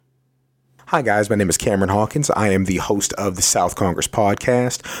Hi guys, my name is Cameron Hawkins. I am the host of the South Congress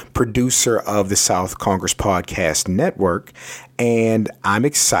Podcast, producer of the South Congress Podcast Network, and I'm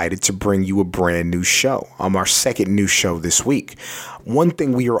excited to bring you a brand new show. Our second new show this week. One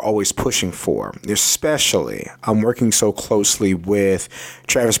thing we are always pushing for, especially I'm working so closely with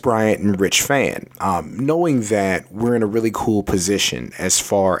Travis Bryant and Rich Fann, knowing that we're in a really cool position as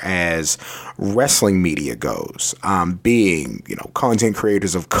far as wrestling media goes, being, content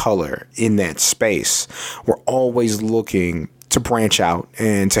creators of color in that space. We're always looking to branch out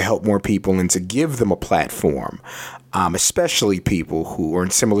and to help more people and to give them a platform, especially people who are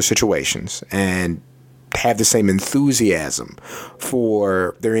in similar situations and have the same enthusiasm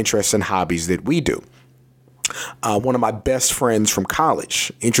for their interests and hobbies that we do. One of my best friends from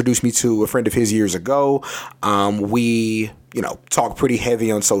college introduced me to a friend of his years ago. We talk pretty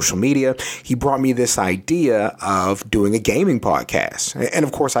heavy on social media. He brought me this idea of doing a gaming podcast. And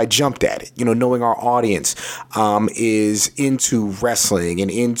of course, I jumped at it, knowing our audience is into wrestling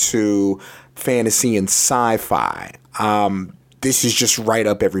and into fantasy and sci-fi. This is just right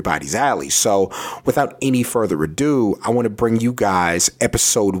up everybody's alley. So without any further ado, I want to bring you guys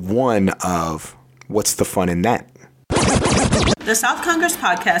episode 1 of What's the Fun in That? The South Congress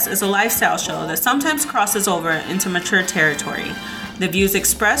Podcast is a lifestyle show that sometimes crosses over into mature territory. The views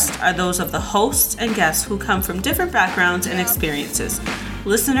expressed are those of the hosts and guests who come from different backgrounds and experiences.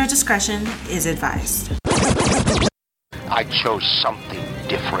 Listener discretion is advised. I chose something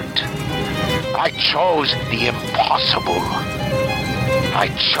different. I chose the impossible. I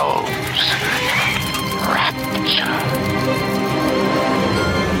chose rapture.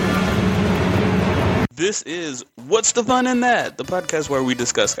 This is What's the Fun in That? The podcast where we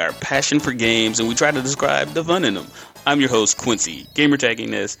discuss our passion for games and we try to describe the fun in them. I'm your host, Quincy, gamer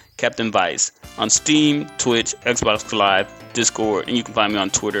tagging this, Captain Vice, on Steam, Twitch, Xbox Live, Discord, and you can find me on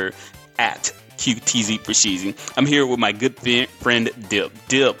Twitter at QTZ for Sheezy. I'm here with my good friend, Dip.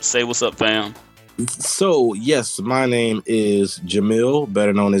 Dip, say what's up, fam. So, yes, my name is Jamil,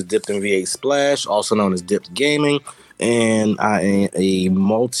 better known as Dipped in V8 Splash, also known as Dipped Gaming, and I am a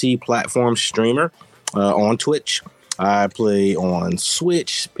multi-platform streamer on Twitch. I play on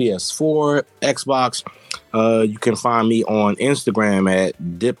Switch, PS4, Xbox. You can find me on Instagram at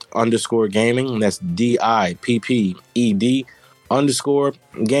dipped_gaming. That's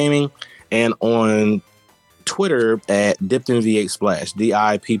DIPPED_gaming. And on Twitter at Dipped in V8 Splash.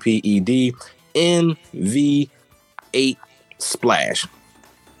 DIPPEDNV8 Splash.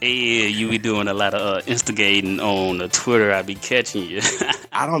 Hey, you be doing a lot of instigating on Twitter. I be catching you.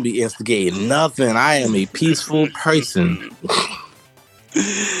 I don't be instigating nothing. I am a peaceful person.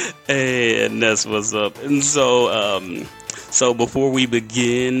 Hey, and that's what's up. And so before we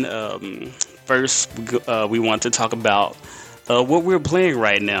begin, first we want to talk about what we're playing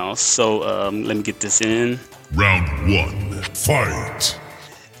right now. So let me get this in. Round 1, fight.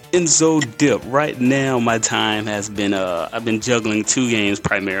 And so, Dip, right now my time has been, I've been juggling 2 games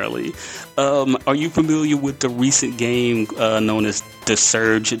primarily. Are you familiar with the recent game known as The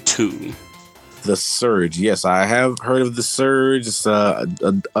Surge 2? The Surge, yes, I have heard of The Surge. It's a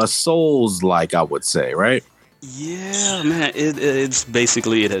Souls-like, I would say, right? Yeah, man, it's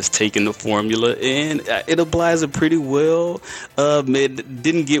basically, it has taken the formula and it applies it pretty well. It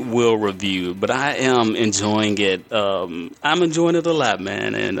didn't get well reviewed, but I am enjoying it. I'm enjoying it a lot,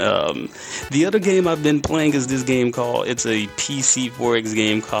 man. And the other game I've been playing is this game it's a PC 4X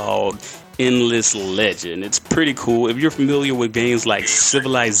game called Endless Legend. It's pretty cool. If you're familiar with games like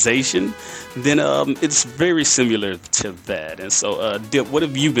Civilization, then it's very similar to that. And so, Dip, what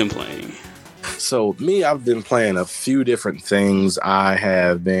have you been playing? So me, I've been playing a few different things. I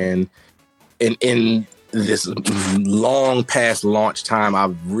have been in this long past launch time.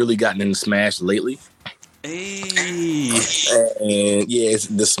 I've really gotten into Smash lately. Hey. And yeah,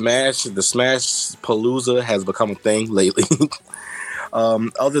 the Smash Palooza has become a thing lately.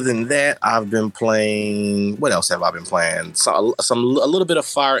 Other than that, I've been playing. What else have I been playing? A little bit of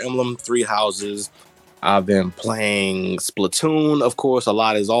Fire Emblem Three Houses. I've been playing Splatoon, of course, a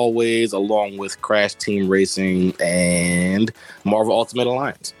lot as always, along with Crash Team Racing and Marvel Ultimate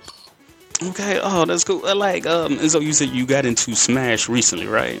Alliance. Okay, oh, that's cool. And so you said you got into Smash recently,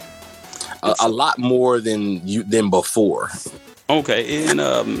 right? A lot more than before. Okay, and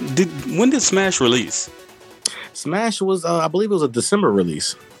when did Smash release? Smash was, I believe it was a December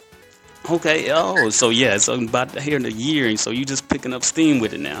release. Okay, so yeah, it's about here in a year, and so you just picking up steam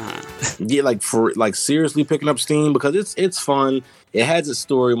with it now, huh? Yeah, seriously picking up steam because it's fun. It has its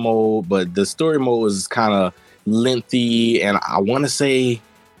story mode, but the story mode is kind of lengthy and I want to say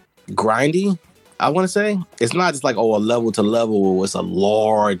grindy. I want to say it's not just like, a level to level. It's a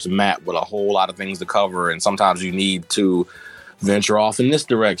large map with a whole lot of things to cover. And sometimes you need to venture off in this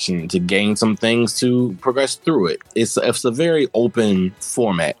direction to gain some things to progress through it. It's a very open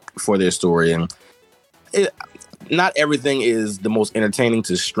format for their story. And not everything is the most entertaining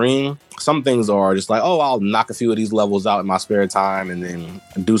to stream. Some things are just like, I'll knock a few of these levels out in my spare time and then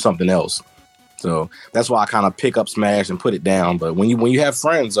do something else. So that's why I kind of pick up Smash and put it down. But when you have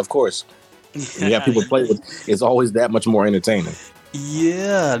friends, of course, you have people to play with, it's always that much more entertaining.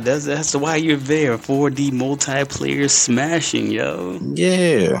 Yeah, that's why you're there. 4D multiplayer smashing, yo.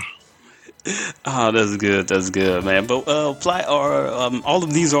 Yeah. Oh, that's good, man. But all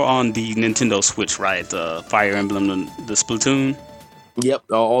of these are on the Nintendo Switch, right? Fire Emblem, the Splatoon.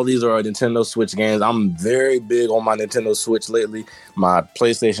 Yep, all these are Nintendo Switch games. I'm very big on my Nintendo Switch lately. My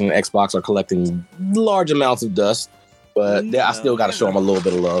PlayStation and Xbox are collecting large amounts of dust, but I still got to show them a little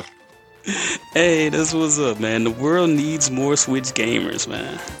bit of love. Hey, this what's up, man. The world needs more Switch gamers,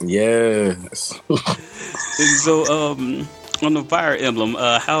 man. Yes. So, on the Fire Emblem,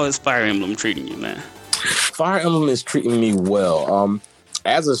 how is Fire Emblem treating you, man? Fire Emblem is treating me well.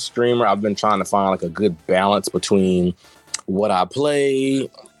 As a streamer, I've been trying to find like a good balance between what I play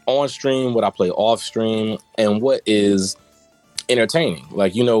on stream, what I play off stream, and what is entertaining.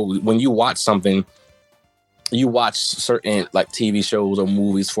 Like, when you watch something, you watch certain like TV shows or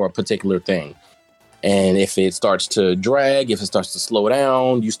movies for a particular thing. And if it starts to drag, if it starts to slow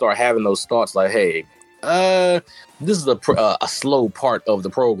down, you start having those thoughts like, hey, this is a slow part of the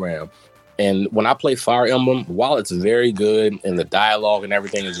program. And when I play Fire Emblem, while it's very good and the dialogue and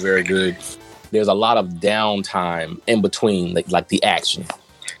everything is very good, there's a lot of downtime in between, like the action.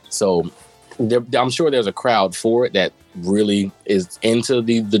 So I'm sure there's a crowd for it that really is into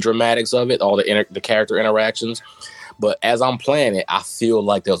the dramatics of it, all the character interactions. But as I'm playing it, I feel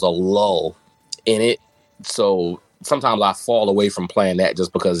like there's a lull in it. So sometimes I fall away from playing that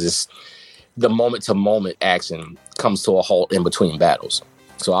just because it's the moment to moment action comes to a halt in between battles.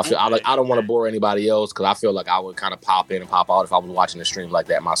 So I feel I don't want to bore anybody else because I feel like I would kind of pop in and pop out if I was watching the stream like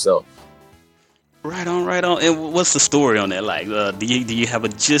that myself. Right on. And what's the story on that? Like, do you have a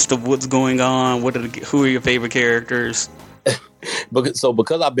gist of what's going on? Who are your favorite characters? Because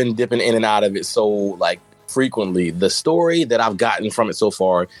I've been dipping in and out of it so like frequently, the story that I've gotten from it so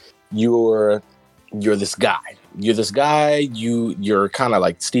far, you're this guy. You're kind of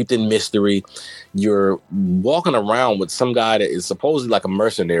like steeped in mystery. You're walking around with some guy that is supposedly like a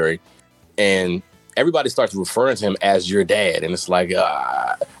mercenary, and everybody starts referring to him as your dad. And it's like,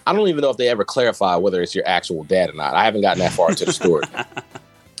 I don't even know if they ever clarify whether it's your actual dad or not. I haven't gotten that far into the story.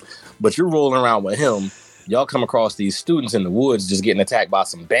 But you're rolling around with him. Y'all come across these students in the woods just getting attacked by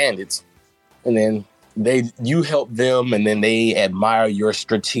some bandits. And then you help them, and then they admire your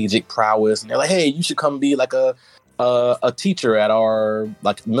strategic prowess. And they're like, hey, you should come be like a teacher at our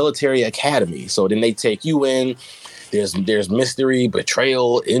like military academy. So then they take you in. There's mystery,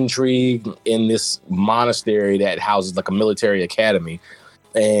 betrayal, intrigue in this monastery that houses like a military academy,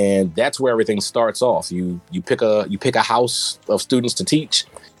 and that's where everything starts off. You pick a house of students to teach.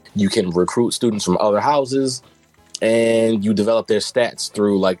 You can recruit students from other houses, and you develop their stats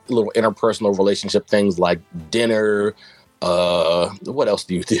through like little interpersonal relationship things like dinner. What else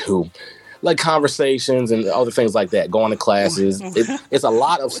do you do? Like conversations and other things like that. Going to classes. It's a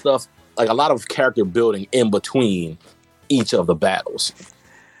lot of stuff. Like a lot of character building in between each of the battles.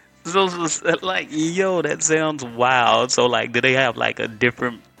 So, like, yo, that sounds wild. So, like, do they have like a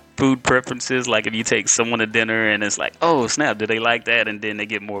different food preferences? Like, if you take someone to dinner and it's like, oh snap, do they like that? And then they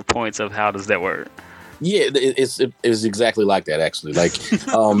get more points. Of how does that work? Yeah, it's exactly like that actually. Like,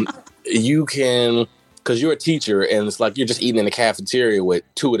 you can, because you're a teacher and it's like you're just eating in the cafeteria with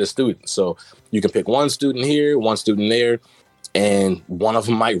two of the students. So you can pick one student here, one student there. And one of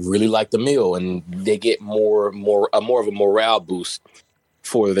them might really like the meal, and they get more of a morale boost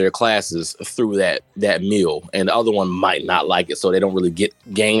for their classes through that meal. And the other one might not like it, so they don't really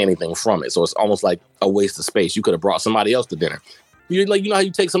gain anything from it. So it's almost like a waste of space. You could have brought somebody else to dinner. You're like, how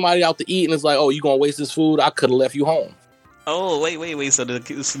you take somebody out to eat, and it's like, oh, you gonna waste this food? I could have left you home. Oh, wait. So do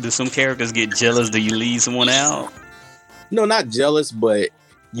some characters get jealous? Do you leave someone out? No, not jealous, but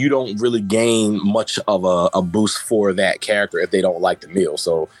you don't really gain much of a boost for that character if they don't like the meal.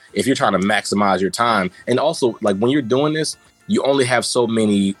 So if you're trying to maximize your time, and also like when you're doing this, you only have so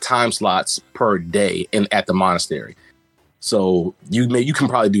many time slots per day at the monastery. So you can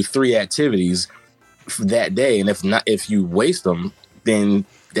probably do 3 activities that day, and if you waste them, then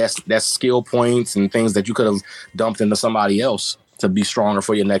that's skill points and things that you could have dumped into somebody else. to be stronger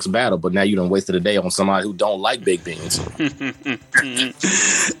for your next battle. But now you done wasted a day on somebody who don't like baked beans.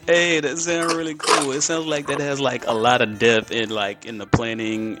 Hey, that sounds really cool. It sounds like that has like a lot of depth in the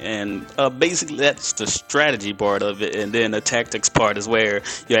planning, and basically that's the strategy part of it, and then the tactics part is where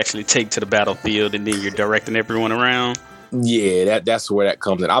you actually take to the battlefield, and then you're directing everyone around. Yeah, that's where that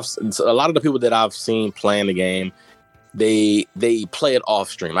comes in. A lot of the people that I've seen playing the game, they play it off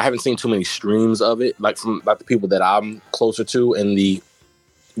stream. I haven't seen too many streams of it, like from the people that I'm closer to in the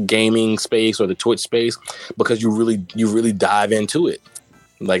gaming space or the Twitch space, because you really dive into it.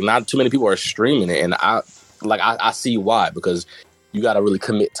 Like, not too many people are streaming it, and I see why, because you got to really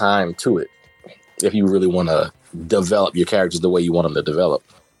commit time to it if you really want to develop your characters the way you want them to develop.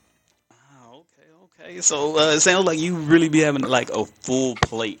 Okay. So it sounds like you really be having like a full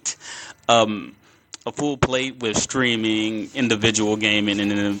plate. A full plate with streaming, individual gaming,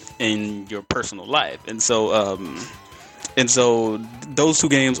 and in your personal life, and so those two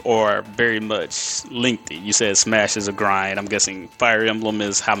games are very much lengthy. You said Smash is a grind. I'm guessing Fire Emblem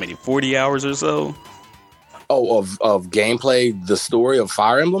is how many, 40 hours or so? Oh, of gameplay, the story of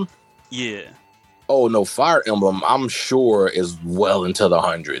Fire Emblem? Yeah. Oh no, Fire Emblem, I'm sure is well into the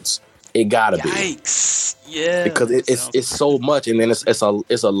hundreds. It gotta be. Yikes! Yeah, because it's so much, and then it's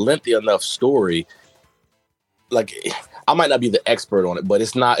a lengthy enough story. Like, I might not be the expert on it, but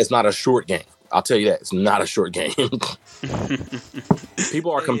it's not a short game. I'll tell you that. It's not a short game.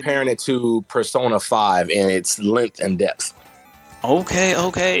 People are comparing it to Persona 5 in its length and depth.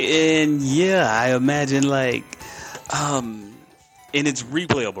 Okay. And yeah, I imagine and it's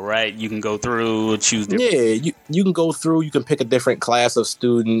replayable, right? You can go through, choose different... Yeah, you can go through, you can pick a different class of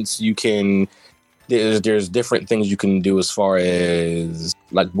students, you can... There's different things you can do as far as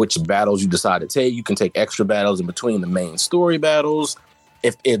like which battles you decide to take. You can take extra battles in between the main story battles.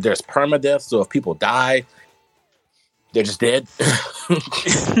 If there's permadeath, so if people die, they're just dead.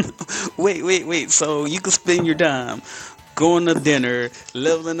 Wait. So you can spend your time going to dinner,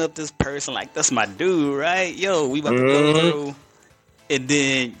 leveling up this person like that's my dude, right? Yo, we about to go through, and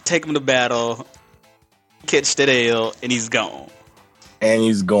then take him to battle, catch that L, and he's gone. And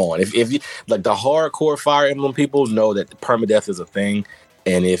he's gone. If you like, the hardcore Fire Emblem people know that permadeath is a thing,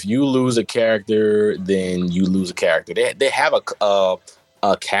 and if you lose a character, then you lose a character. They have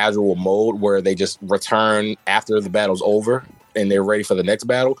a casual mode where they just return after the battle's over and they're ready for the next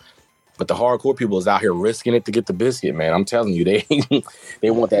battle. But the hardcore people is out here risking it to get the biscuit, man. I'm telling you,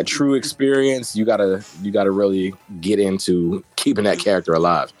 they want that true experience. You gotta really get into keeping that character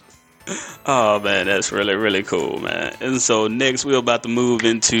alive. Oh man, that's really, really cool, man. And so next we're about to move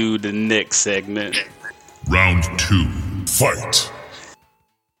into the next segment. Round 2, fight.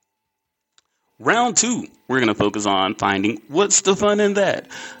 Round 2, we're going to focus on finding what's the fun in that.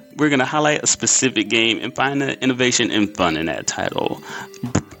 We're going to highlight a specific game and find the innovation and fun in that title.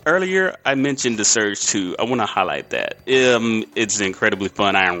 Earlier, I mentioned The Surge 2. I want to highlight that. It's incredibly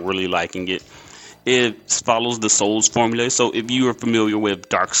fun. I am really liking it. It follows the Souls formula. So if you are familiar with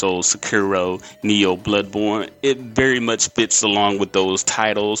Dark Souls, Sekiro, Neo, Bloodborne, it very much fits along with those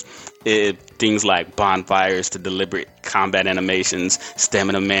titles. Things like bonfires to deliberate combat animations,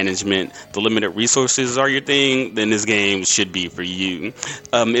 stamina management, the limited resources are your thing, then this game should be for you.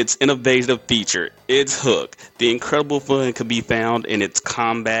 Its innovative feature, its hook, the incredible fun can be found in its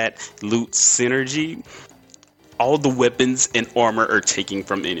combat loot synergy. All the weapons and armor are taken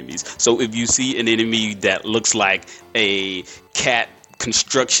from enemies. So if you see an enemy that looks like a cat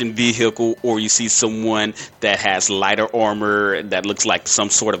construction vehicle, or you see someone that has lighter armor that looks like some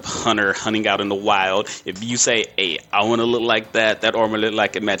sort of hunter hunting out in the wild, if you say, hey, I want to look like that armor look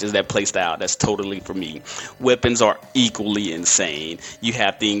like it matches that playstyle, that's totally for me. Weapons are equally insane. You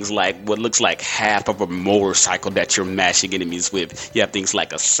have things like what looks like half of a motorcycle that you're mashing enemies with. You have things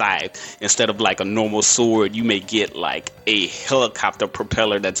like a scythe. Instead of like a normal sword, you may get like a helicopter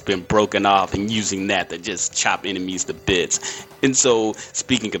propeller that's been broken off and using that to just chop enemies to bits. And so,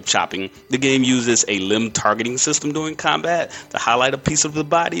 speaking of chopping, the game uses a limb targeting system during combat to highlight a piece of the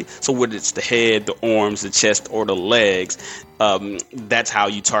body. So whether it's the head, the arms, the chest, or the legs, that's how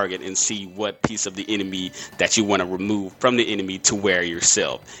you target and see what piece of the enemy that you want to remove from the enemy to wear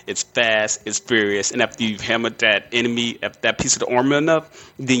yourself. It's fast, it's furious, and after you've hammered that enemy, that piece of the armor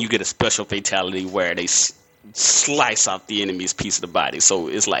enough, then you get a special fatality where they slice off the enemy's piece of the body. So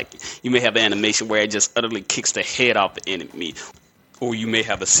it's like you may have an animation where it just utterly kicks the head off the enemy, or you may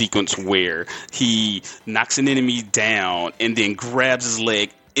have a sequence where he knocks an enemy down and then grabs his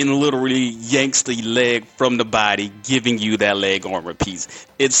leg and literally yanks the leg from the body, giving you that leg armor piece.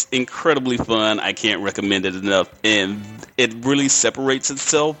 It's incredibly fun. I can't recommend it enough. And it really separates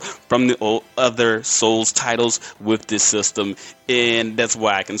itself from the other Souls titles with this system. And that's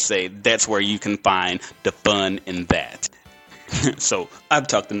why I can say that's where you can find the fun in that. So I've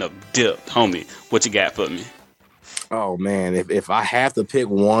talked enough. Dip, homie, what you got for me? Oh man, if I have to pick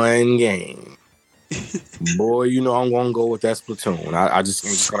one game, boy, you know I'm gonna go with that Splatoon. I'm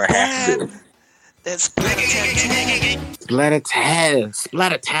just gonna have to do it. That's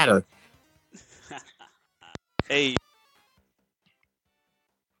Splattertatter. Hey.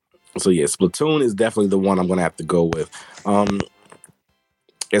 So yeah, Splatoon is definitely the one I'm gonna have to go with.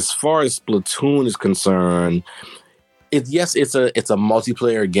 As far as Splatoon is concerned, it's a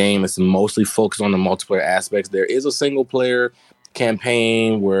multiplayer game. It's mostly focused on the multiplayer aspects. There is a single player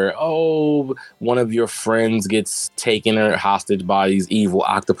campaign where one of your friends gets taken or hostage by these evil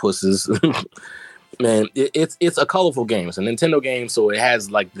octopuses. Man, it's a colorful game. It's a Nintendo game, so it has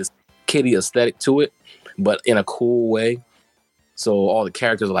like this kiddie aesthetic to it, but in a cool way. So all the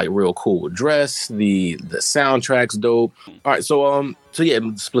characters are like real cool dressed. The soundtrack's dope. All right, so yeah,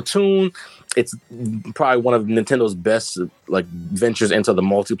 Splatoon. It's probably one of Nintendo's best like ventures into the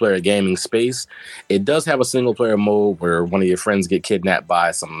multiplayer gaming space. It does have a single player mode where one of your friends get kidnapped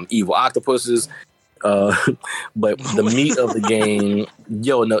by some evil octopuses. But the meat of the game,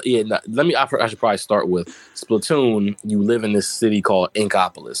 I should probably start with Splatoon. You live in this city called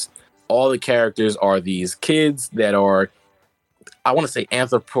Inkopolis. All the characters are these kids that are, I want to say,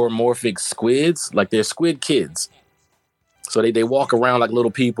 anthropomorphic squids. Like they're squid kids. So they walk around like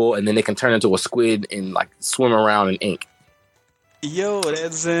little people, and then they can turn into a squid and like swim around in ink. Yo,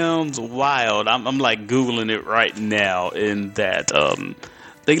 that sounds wild. I'm like Googling it right now, in that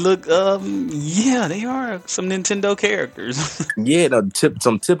they look they are some Nintendo characters. Yeah,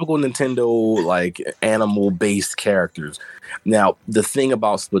 some typical Nintendo like animal based characters. Now the thing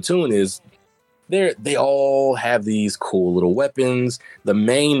about Splatoon is they all have these cool little weapons. The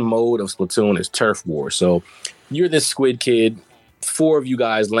main mode of Splatoon is Turf War. So you're this squid kid. 4 of you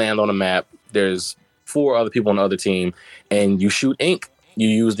guys land on a map. There's 4 other people on the other team, and you shoot ink. You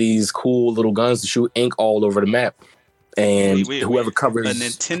use these cool little guns to shoot ink all over the map. And whoever covers a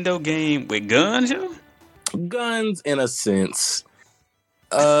Nintendo game with guns, yo? Guns in a sense,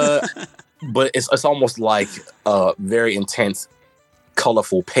 but it's almost like a very intense,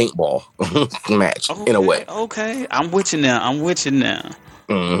 colorful paintball match in a way. Okay, I'm with you now.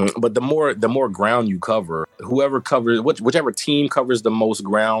 Mm-hmm. But the more ground you cover, whichever team covers the most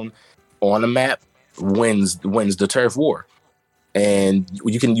ground on the map wins the turf war. And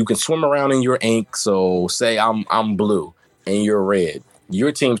you can swim around in your ink. So say I'm blue and you're red.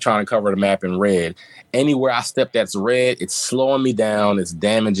 Your team's trying to cover the map in red. Anywhere I step that's red, it's slowing me down. It's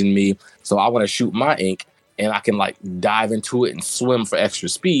damaging me. So I want to shoot my ink, and I can like dive into it and swim for extra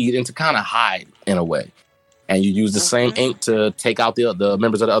speed and to kind of hide in a way. And you use the same ink to take out the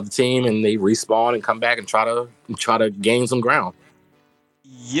members of the other team, and they respawn and come back and try to gain some ground.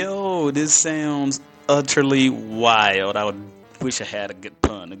 Yo, this sounds utterly wild. I wish I had a good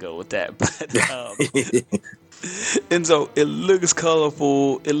pun to go with that. But, and so it looks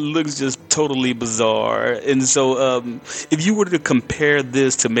colorful. It looks just totally bizarre. And so if you were to compare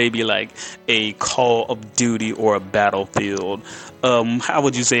this to maybe like a Call of Duty or a Battlefield, how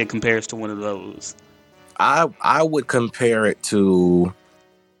would you say it compares to one of those? I would compare it to,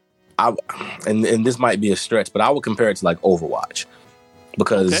 and this might be a stretch, but I would compare it to like Overwatch,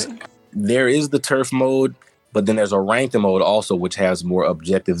 because there is the turf mode, but then there's a ranked mode also, which has more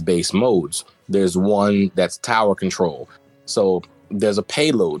objective-based modes. There's one that's tower control. So there's a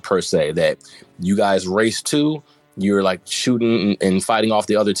payload per se that you guys race to. You're like shooting and fighting off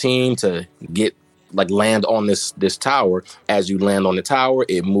the other team to get like land on this tower. As you land on the tower,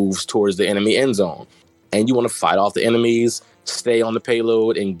 it moves towards the enemy end zone. And you want to fight off the enemies, stay on the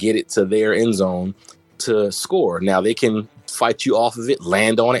payload, and get it to their end zone to score. Now, they can fight you off of it,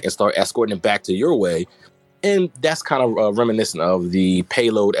 land on it, and start escorting it back to your way. And that's kind of reminiscent of the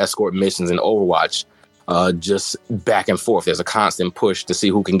payload escort missions in Overwatch, just back and forth. There's a constant push to see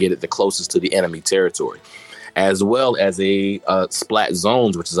who can get it the closest to the enemy territory, as well as a splat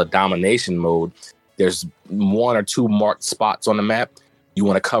zones, which is a domination mode. There's 1 or 2 marked spots on the map. You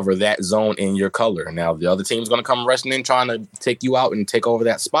want to cover that zone in your color. Now, the other team's going to come rushing in, trying to take you out and take over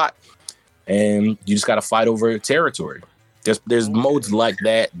that spot. And you just got to fight over territory. There's modes like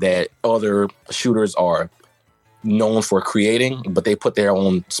that other shooters are known for creating, but they put their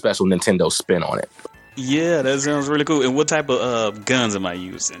own special Nintendo spin on it. Yeah, that sounds really cool. And what type of guns am I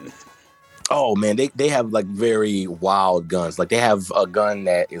using? Oh man, they have like very wild guns. Like they have a gun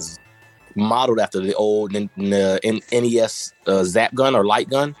that is modeled after the old NES Zap gun or light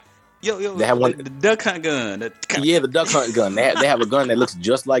gun. Yo, They have one. the duck hunt gun. The duck hunt gun. They have a gun that looks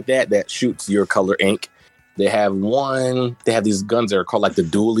just like that shoots your color ink. They have one. They have these guns that are called like the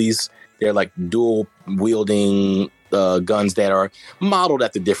dualies. They're like dual wielding guns that are modeled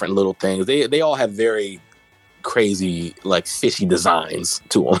after different little things. They all have very crazy like fishy designs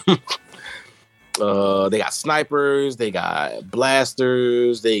to them. They got snipers, they got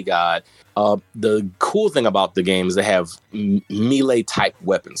blasters, they got the cool thing about the game is they have melee type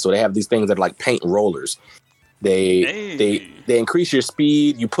weapons. So they have these things that are like paint rollers. They increase your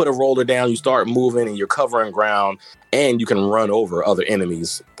speed. You put a roller down, you start moving, and you're covering ground, and you can run over other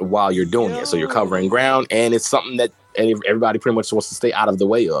enemies while you're doing it. So you're covering ground, and it's something that everybody pretty much wants to stay out of the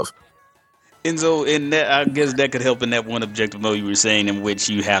way of. And so, in that, I guess that could help in that one objective mode you were saying, in which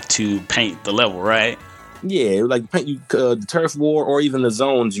you have to paint the level, right? Yeah, like paint the turf war or even the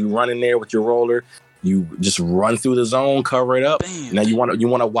zones. You run in there with your roller. You just run through the zone, cover it up. Bam. Now you want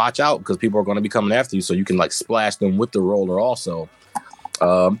to watch out because people are going to be coming after you, so you can like splash them with the roller also.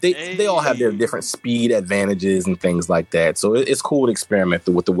 They all have their different speed advantages and things like that. So it's cool to experiment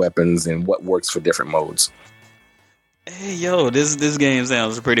with the weapons and what works for different modes. Hey, yo, this game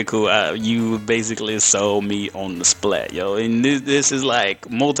sounds pretty cool. You basically sold me on the Splat, yo. And this is like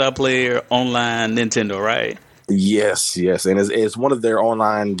multiplayer online Nintendo, right? Yes. And it's one of their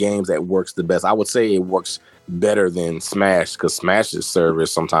online games that works the best. I would say it works better than Smash because Smash's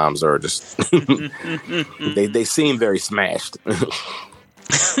servers sometimes are just... they seem very smashed.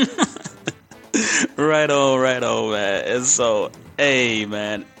 Right on, man. And so, hey,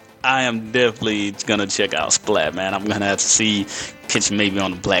 man, I am definitely gonna check out Splat, man. I'm gonna have to catch maybe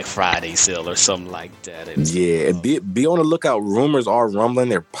on the Black Friday sale or something like that. Yeah, be on the lookout. Rumors are rumbling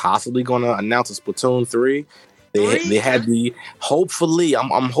they're possibly gonna announce a Splatoon 3. They had hopefully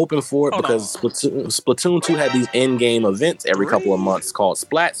I'm hoping for it because Splatoon 2 had these in-game events every couple of months called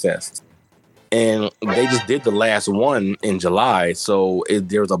Splatfest. And they just did the last one in July, so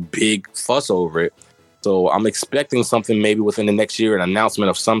there was a big fuss over it. So I'm expecting something maybe within the next year, an announcement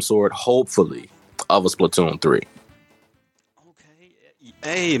of some sort, hopefully, of a Splatoon 3. Okay.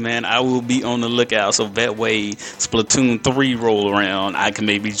 Hey, man, I will be on the lookout. So that way, Splatoon 3 roll around, I can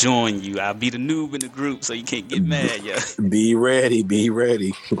maybe join you. I'll be the noob in the group, so you can't get mad, yeah. Be ready.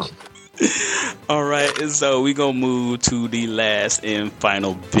 All right, and so we're going to move to the last and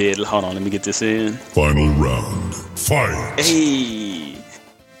final bit. Hold on, let me get this in. Final round. Fight. Hey.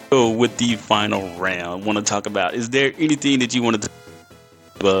 So with the final round, want to talk about, is there anything that you wanted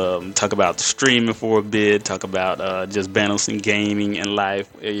to talk about streaming for a bit, talk about just balancing gaming and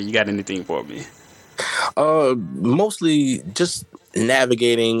life? You got anything for me? Mostly just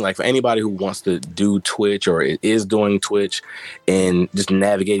navigating, like for anybody who wants to do Twitch or is doing Twitch, and just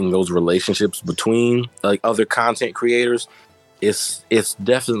navigating those relationships between like other content creators. It's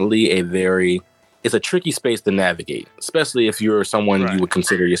definitely it's a tricky space to navigate, especially if you're someone you would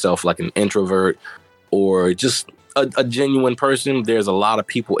consider yourself like an introvert or just a genuine person. There's a lot of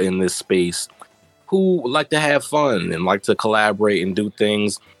people in this space who like to have fun and like to collaborate and do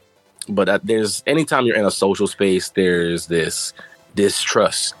things. But anytime you're in a social space, there's this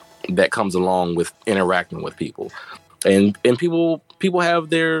distrust that comes along with interacting with people. And people have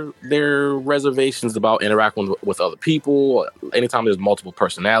their reservations about interacting with other people. Anytime there's multiple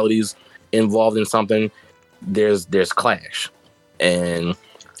personalities involved in something, there's clash, and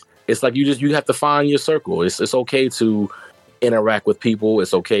it's like you have to find your circle. It's okay to interact with people.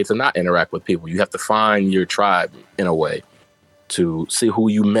 It's okay to not interact with people. You have to find your tribe in a way to see who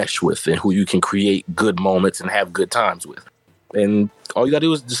you mesh with and who you can create good moments and have good times with. And all you gotta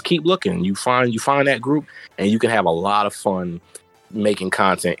do is just keep looking. You find that group, and you can have a lot of fun making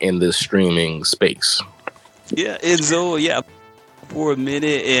content in this streaming space. Yeah, and so for a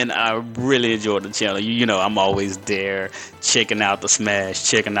minute, and I really enjoyed the channel. You know, I'm always there checking out the Smash,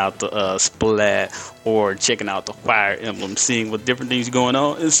 checking out the Splat, or checking out the Fire Emblem, seeing what different things going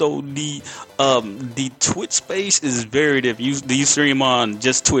on. And so the Twitch space is very different. Do you stream on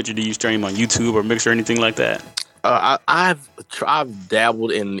just Twitch, or do you stream on YouTube or Mixer or anything like that? I've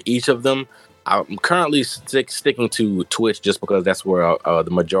dabbled in each of them. I'm currently sticking to Twitch just because that's where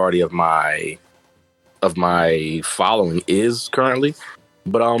the majority of my following is currently.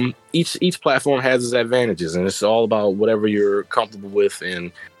 But each platform has its advantages, and it's all about whatever you're comfortable with,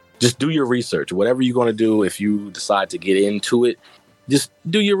 and just do your research. Whatever you're going to do, if you decide to get into it, just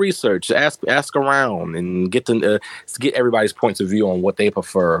do your research. Ask around and get everybody's points of view on what they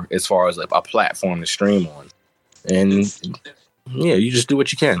prefer as far as like a platform to stream on. And yeah, you just do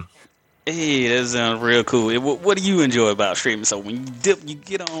what you can. Hey, that sounds real cool. What do you enjoy about streaming? So when you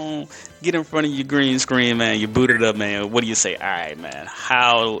get in front of your green screen, man, you boot it up, man. What do you say? All right, man,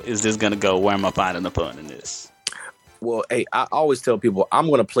 how is this gonna go? Where am I finding the fun in this? Well, hey, I always tell people I'm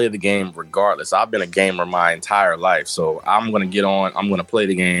going to play the game regardless. I've been a gamer my entire life, so I'm going to get on. I'm going to play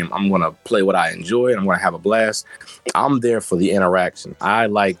the game. I'm going to play what I enjoy, and I'm going to have a blast. I'm there for the interaction. I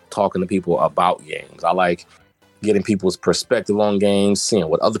like talking to people about games. I like getting people's perspective on games, seeing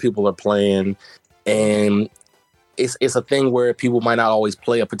what other people are playing, and it's a thing where people might not always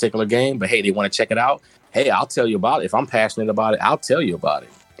play a particular game, but hey, they want to check it out. Hey, I'll tell you about it. If I'm passionate about it, I'll tell you about it.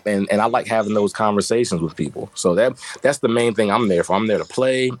 And I like having those conversations with people. So that's the main thing I'm there for. I'm there to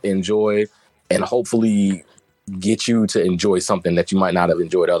play, enjoy, and hopefully get you to enjoy something that you might not have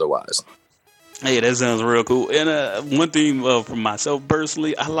enjoyed otherwise. Hey, that sounds real cool. And one thing for myself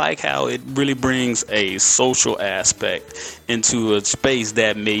personally, I like how it really brings a social aspect into a space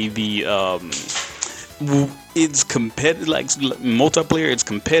that may be it's competitive, like multiplayer. It's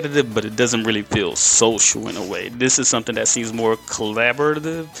competitive, but it doesn't really feel social in a way. This is something that seems more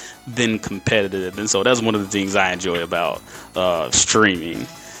collaborative than competitive, and so that's one of the things I enjoy about streaming.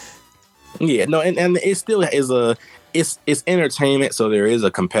 Yeah, no, and it still is it's entertainment, so there is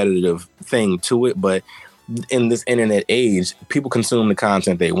a competitive thing to it. But in this internet age, people consume the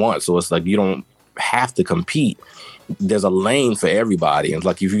content they want, so it's like you don't have to compete. There's a lane for everybody, and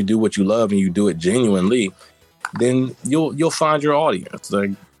like if you do what you love and you do it genuinely, then you'll find your audience.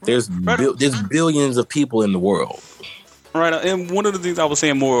 Like there's billions of people in the world. Right, and one of the things I was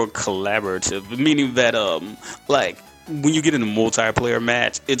saying more collaborative, meaning that like when you get in a multiplayer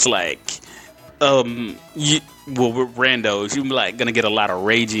match, it's like with randos, you're like gonna get a lot of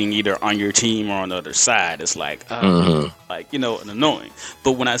raging either on your team or on the other side. It's like like annoying.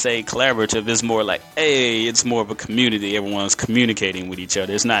 But when I say collaborative, it's more like, hey, it's more of a community. Everyone's communicating with each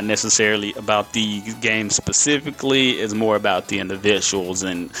other. It's not necessarily about the game specifically. It's more about the individuals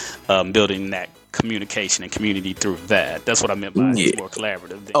and building that communication and community through that. That's what I meant by more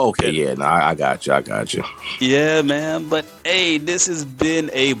collaborative. Okay, yeah, no, I got you. Yeah, man. But hey, this has been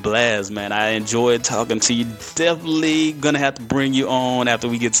a blast, man. I enjoyed talking to you. Definitely gonna have to bring you on after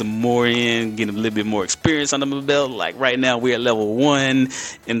we get some more in, get a little bit more experience under my belt. Like right now, we're at level 1,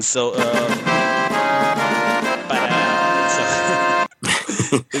 and so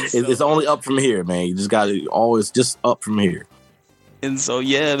it's only up from here, man. You just gotta always just up from here. And so,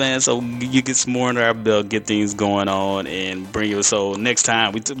 yeah, man, so you get some more under our belt, get things going on, and bring you. So next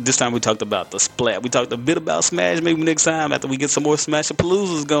time, this time we talked about the Splat. We talked a bit about Smash. Maybe next time, after we get some more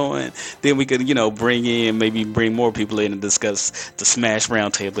Smash-a-Paloozas going, then we could, bring more people in and discuss the Smash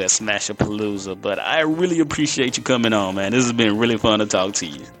Roundtable at Smash-a-Palooza. But I really appreciate you coming on, man. This has been really fun to talk to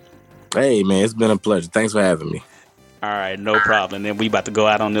you. Hey, man, it's been a pleasure. Thanks for having me. All right, no problem. Then we about to go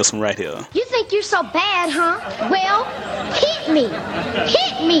out on this one right here. You think you're so bad, huh? Well, hit me.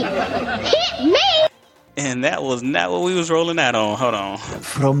 Hit me. Hit me. And that was not what we was rolling out on. Hold on.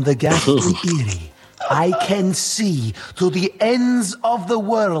 From the ghastly Eyrie, I can see to the ends of the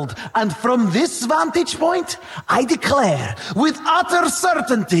world. And from this vantage point, I declare with utter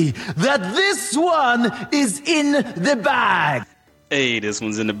certainty that this one is in the bag. Hey, this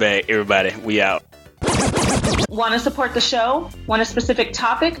one's in the bag. Everybody, we out. Want to support the show? Want a specific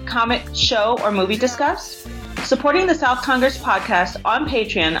topic, comic, show, or movie discussed? Supporting the South Congress podcast on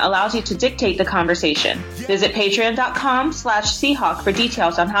Patreon allows you to dictate the conversation. Visit patreon.com/Seahawk for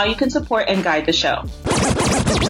details on how you can support and guide the show.